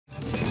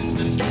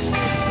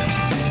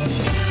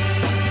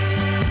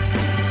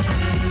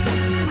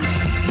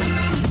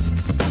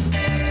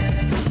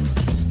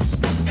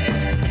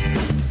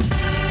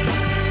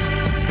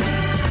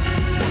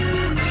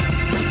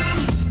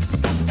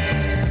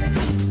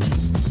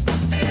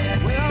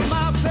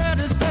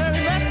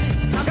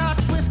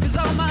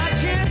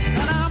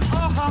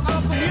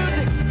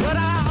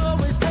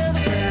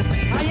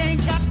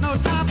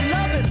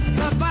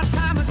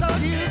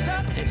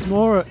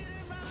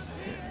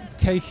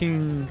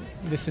taking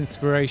this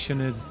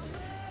inspiration as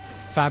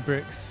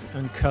fabrics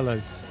and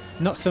colours,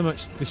 not so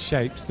much the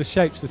shapes. The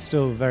shapes are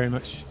still very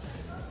much,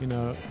 you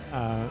know,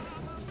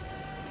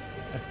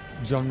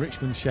 John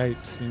Richmond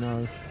shapes, you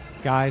know,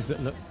 guys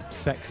that look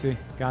sexy,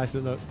 guys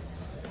that look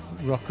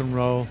rock and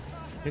roll.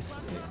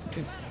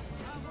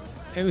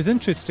 It was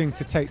interesting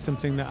to take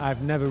something that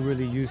I've never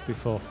really used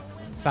before,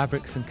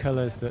 fabrics and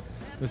colours that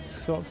was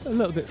sort of a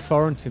little bit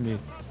foreign to me,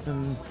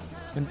 and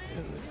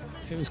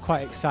it was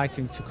quite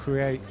exciting to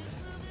create,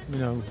 you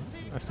know,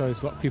 I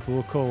suppose what people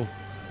will call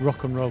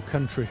rock and roll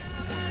country.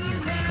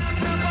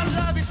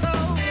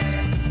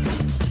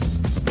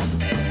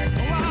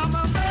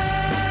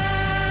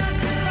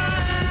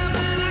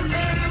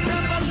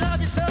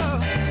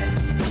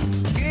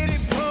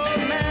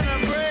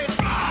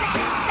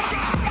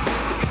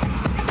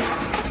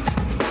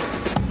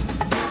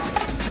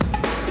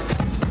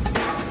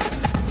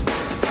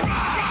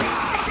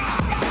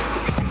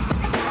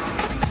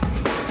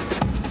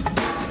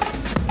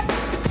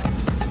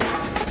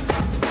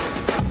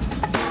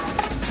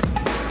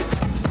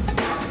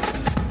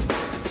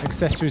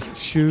 Accessories,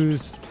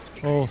 shoes,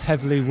 all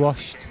heavily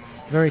washed,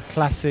 very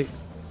classic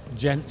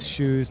gents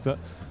shoes, but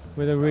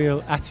with a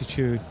real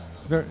attitude.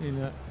 Very, you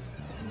know,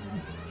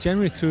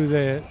 generally through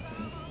the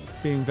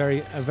being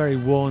a very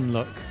worn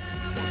look.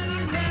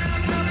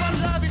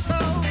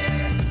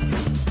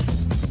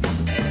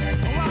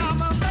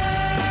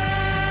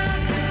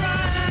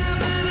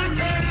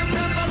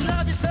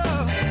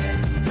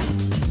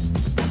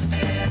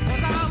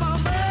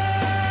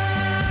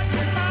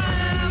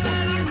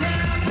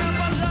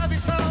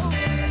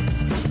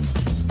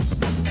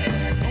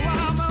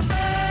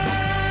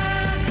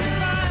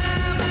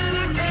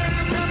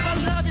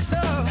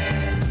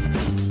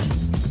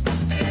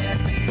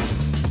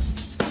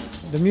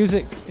 The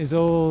music is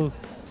all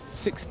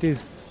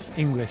 60s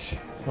English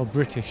or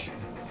British.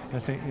 I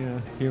think, you know,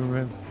 if you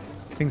remember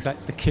things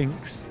like the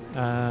Kinks,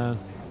 remember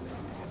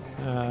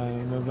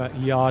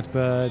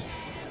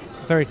Yardbirds,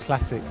 very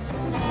classic.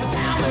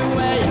 Tell me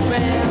where you've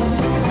been,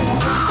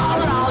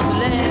 all over the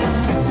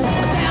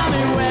land. Tell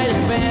me where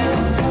you've been,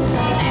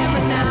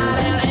 every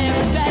night and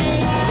every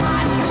day.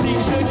 Hide and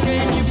seek's the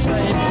game you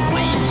play.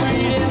 When you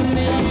treated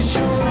me,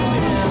 sure as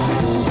hell.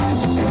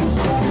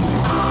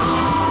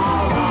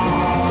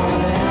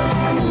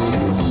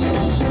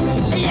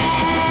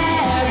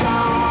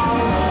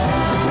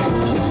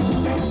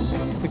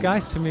 The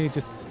guys, to me,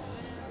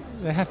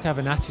 they have to have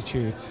an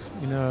attitude,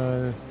 you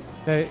know.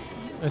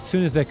 As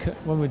soon as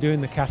when we're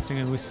doing the casting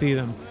and we see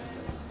them,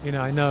 you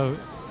know, I know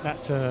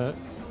that's a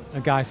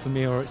guy for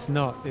me or it's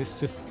not. It's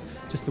just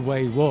the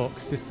way he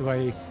walks, just the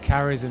way he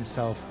carries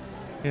himself.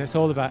 You know, it's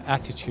all about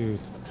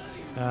attitude,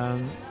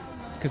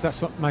 because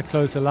that's what my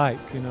clothes are like,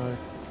 you know.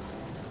 It's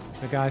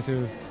the guys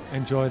who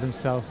enjoy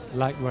themselves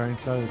like wearing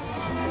clothes.